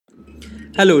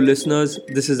Hello, listeners.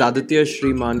 This is Aditya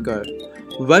Shrimankar.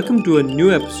 Welcome to a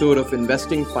new episode of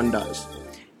Investing Fundas.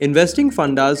 Investing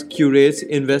Fundas curates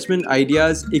investment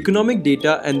ideas, economic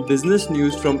data, and business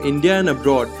news from India and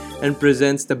abroad and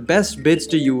presents the best bids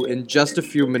to you in just a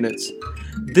few minutes.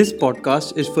 This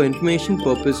podcast is for information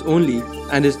purpose only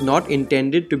and is not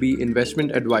intended to be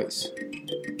investment advice.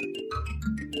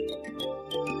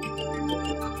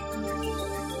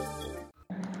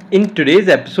 In today's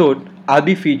episode, I'll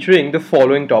be featuring the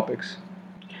following topics.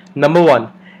 Number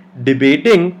 1.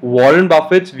 Debating Warren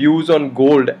Buffett's views on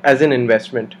gold as an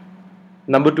investment.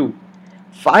 Number 2.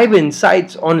 5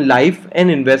 insights on life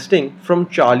and investing from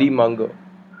Charlie Munger.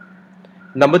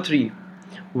 Number 3.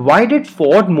 Why did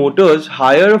Ford Motors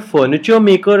hire a furniture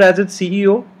maker as its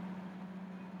CEO?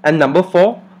 And number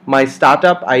 4. My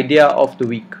startup idea of the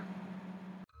week.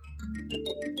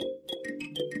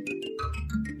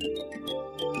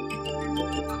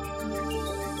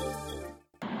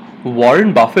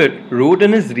 Warren Buffett wrote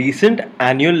in his recent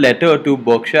annual letter to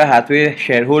Berkshire Hathaway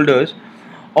shareholders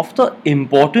of the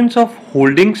importance of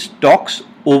holding stocks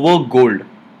over gold.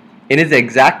 In his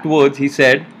exact words, he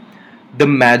said, "The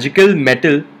magical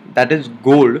metal, that is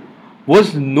gold,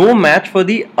 was no match for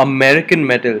the American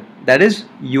metal, that is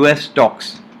US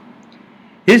stocks."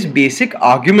 His basic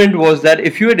argument was that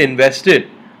if you had invested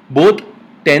both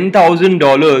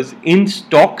 $10,000 in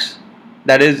stocks,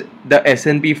 that is the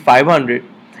S&P 500,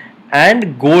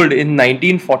 and gold in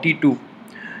 1942,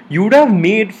 you would have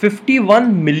made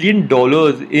 $51 million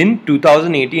in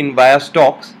 2018 via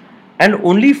stocks and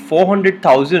only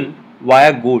 $400,000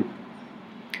 via gold.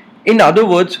 In other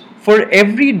words, for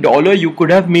every dollar you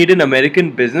could have made in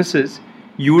American businesses,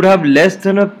 you would have less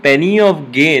than a penny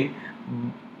of gain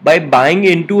by buying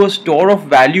into a store of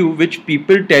value which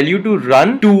people tell you to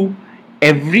run to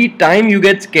every time you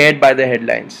get scared by the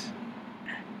headlines.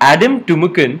 Adam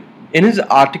Tumakin, in his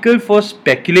article for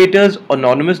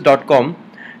SpeculatorSanonymous.com,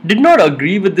 did not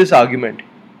agree with this argument.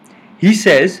 He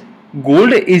says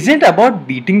gold isn't about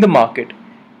beating the market,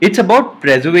 it's about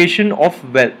preservation of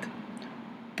wealth.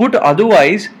 Put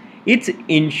otherwise, it's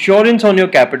insurance on your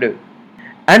capital.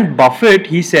 And Buffett,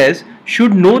 he says,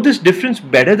 should know this difference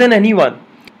better than anyone.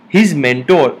 His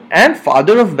mentor and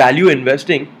father of value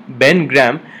investing, Ben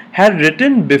Graham, had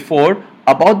written before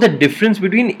about the difference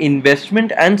between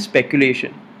investment and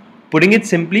speculation. Putting it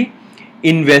simply,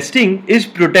 investing is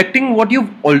protecting what you've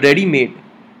already made,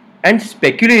 and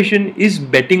speculation is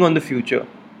betting on the future.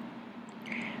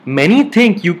 Many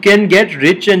think you can get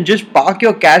rich and just park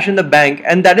your cash in the bank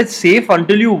and that it's safe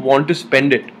until you want to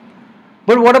spend it.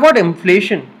 But what about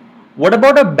inflation? What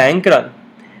about a bank run?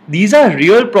 These are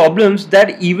real problems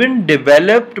that even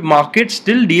developed markets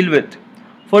still deal with.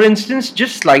 For instance,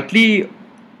 just slightly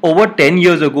over 10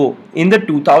 years ago, in the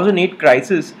 2008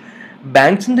 crisis,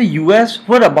 banks in the US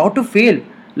were about to fail,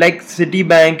 like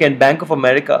Citibank and Bank of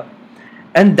America.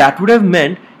 And that would have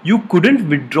meant you couldn't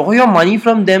withdraw your money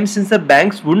from them since the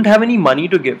banks wouldn't have any money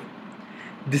to give.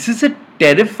 This is a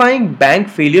terrifying bank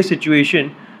failure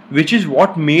situation, which is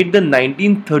what made the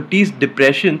 1930s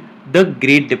depression the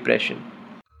Great Depression.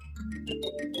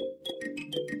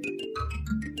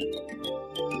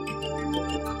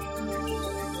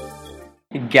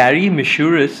 Gary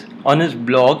Mishuris, on his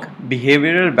blog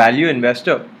Behavioral Value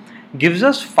Investor, gives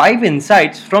us 5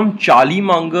 insights from Charlie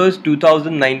Munger's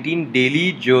 2019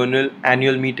 Daily Journal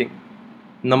annual meeting.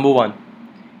 Number 1.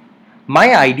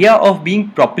 My idea of being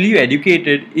properly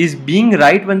educated is being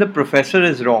right when the professor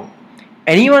is wrong.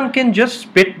 Anyone can just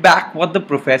spit back what the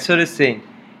professor is saying.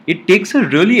 It takes a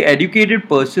really educated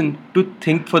person to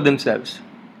think for themselves.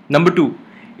 Number 2.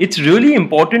 It's really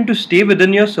important to stay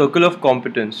within your circle of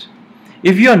competence.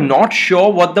 If you are not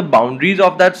sure what the boundaries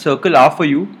of that circle are for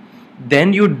you,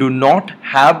 then you do not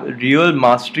have real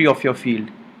mastery of your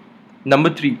field. Number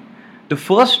 3. The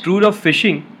first rule of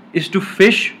fishing is to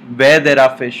fish where there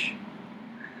are fish.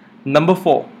 Number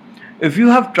 4. If you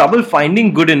have trouble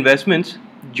finding good investments,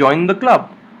 join the club.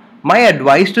 My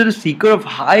advice to the seeker of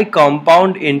high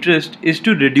compound interest is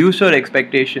to reduce your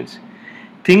expectations.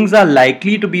 Things are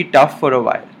likely to be tough for a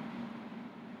while.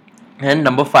 And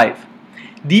number 5.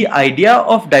 The idea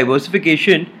of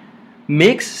diversification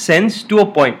makes sense to a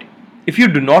point. If you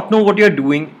do not know what you are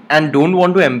doing and don't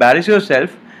want to embarrass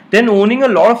yourself, then owning a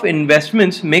lot of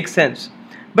investments makes sense.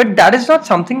 But that is not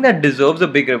something that deserves a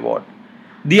big reward.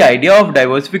 The idea of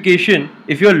diversification,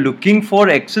 if you are looking for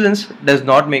excellence, does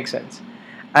not make sense.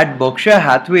 At Berkshire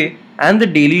Hathaway and the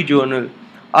Daily Journal,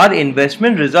 our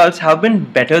investment results have been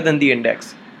better than the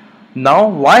index. Now,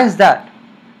 why is that?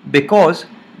 Because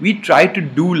we try to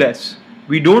do less.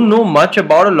 We don't know much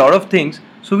about a lot of things,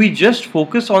 so we just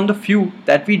focus on the few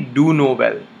that we do know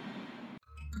well.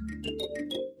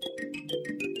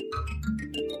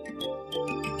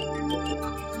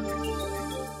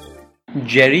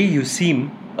 Jerry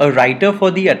Useem, a writer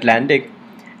for The Atlantic,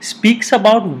 speaks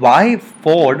about why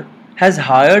Ford has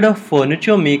hired a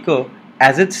furniture maker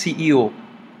as its CEO.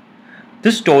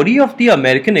 The story of the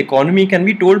American economy can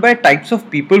be told by types of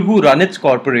people who run its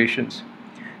corporations.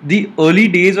 The early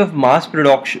days of mass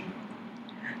production.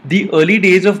 The early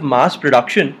days of mass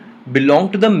production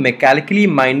belong to the mechanically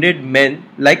minded men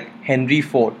like Henry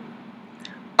Ford.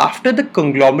 After the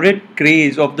conglomerate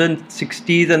craze of the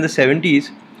 60s and the 70s,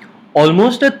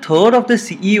 almost a third of the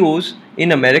CEOs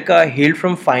in America hailed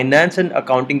from finance and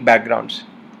accounting backgrounds.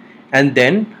 And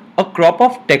then a crop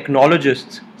of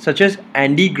technologists such as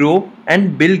Andy Grove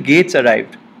and Bill Gates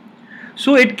arrived.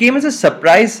 So it came as a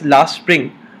surprise last spring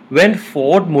when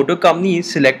Ford Motor Company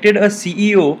selected a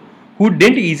CEO who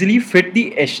didn't easily fit the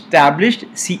established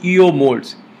CEO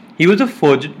molds. He was a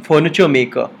furniture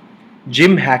maker,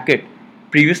 Jim Hackett,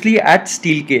 previously at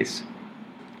Steelcase.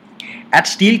 At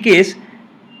Steelcase,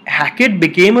 Hackett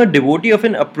became a devotee of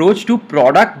an approach to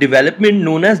product development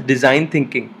known as design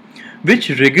thinking, which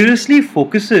rigorously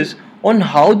focuses on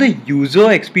how the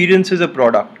user experiences a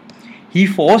product. He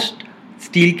forced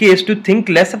Steelcase to think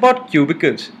less about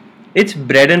cubicles, its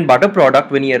bread and butter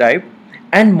product when he arrived,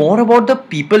 and more about the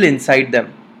people inside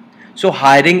them. So,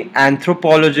 hiring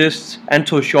anthropologists and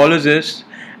sociologists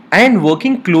and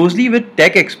working closely with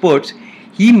tech experts,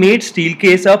 he made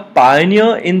Steelcase a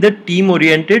pioneer in the team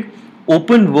oriented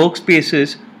open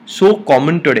workspaces so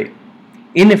common today.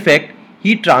 In effect,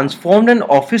 he transformed an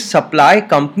office supply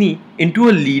company into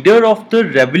a leader of the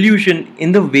revolution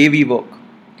in the way we work.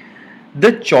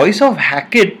 The choice of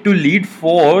Hackett to lead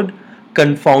Ford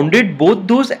confounded both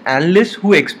those analysts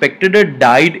who expected a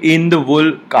dyed in the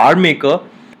wool car maker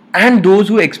and those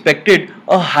who expected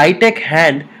a high tech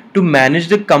hand to manage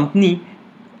the company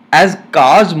as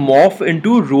cars morph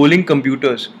into rolling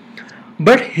computers.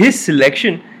 But his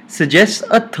selection suggests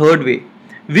a third way,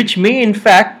 which may in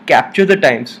fact capture the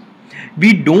times.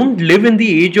 We don't live in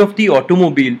the age of the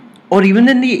automobile or even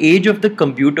in the age of the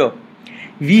computer.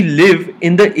 We live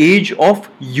in the age of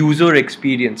user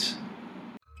experience.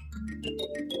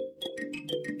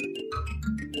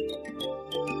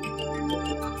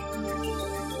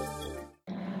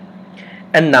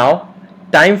 And now,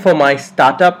 time for my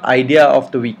startup idea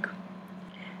of the week.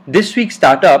 This week's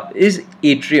startup is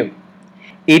Atrium.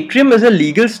 Atrium is a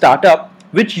legal startup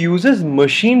which uses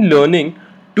machine learning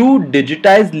to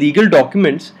digitize legal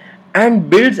documents and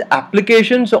builds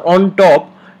applications on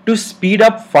top to speed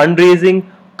up fundraising,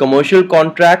 commercial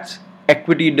contracts,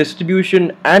 equity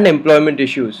distribution, and employment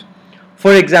issues.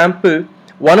 For example,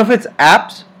 one of its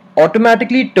apps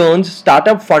automatically turns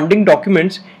startup funding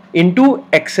documents into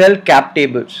Excel cap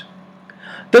tables.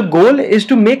 The goal is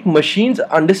to make machines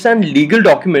understand legal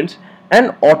documents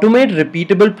and automate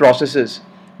repeatable processes,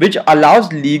 which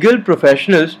allows legal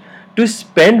professionals to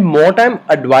spend more time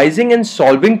advising and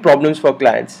solving problems for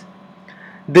clients.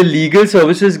 The legal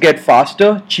services get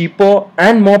faster, cheaper,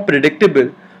 and more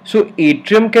predictable, so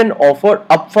Atrium can offer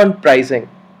upfront pricing.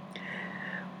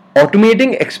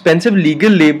 Automating expensive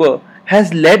legal labor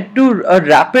has led to a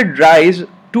rapid rise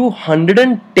to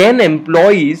 110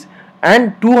 employees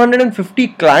and 250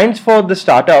 clients for the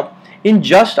startup in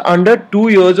just under 2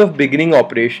 years of beginning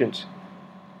operations.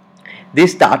 They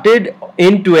started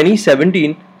in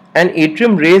 2017 and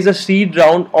Atrium raised a seed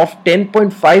round of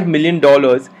 $10.5 million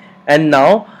and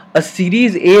now a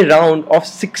Series A round of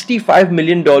 $65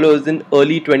 million in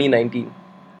early 2019.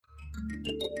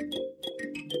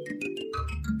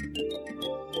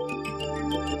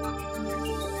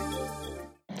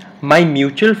 My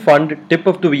mutual fund tip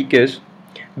of the week is,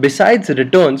 besides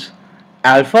returns,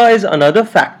 alpha is another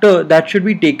factor that should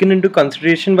be taken into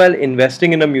consideration while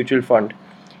investing in a mutual fund.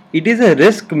 It is a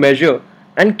risk measure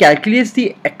and calculates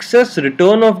the excess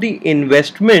return of the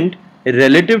investment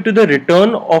relative to the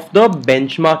return of the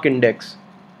benchmark index.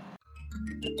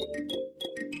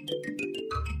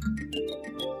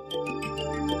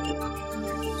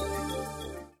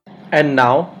 And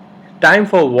now, time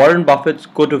for Warren Buffett's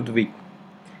quote of the week.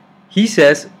 He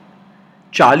says,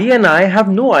 Charlie and I have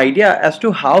no idea as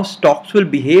to how stocks will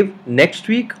behave next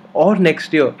week or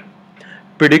next year.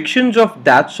 Predictions of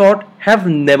that sort have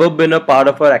never been a part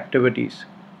of our activities.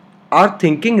 Our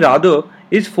thinking rather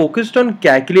is focused on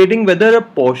calculating whether a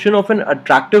portion of an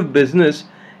attractive business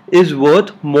is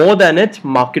worth more than its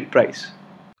market price.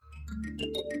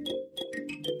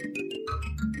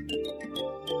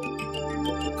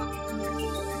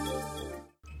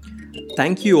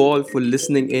 Thank you all for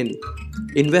listening in.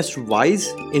 Invest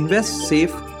wise, invest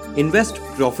safe, invest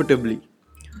profitably.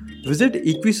 Visit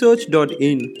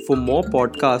equisearch.in for more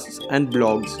podcasts and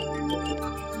blogs.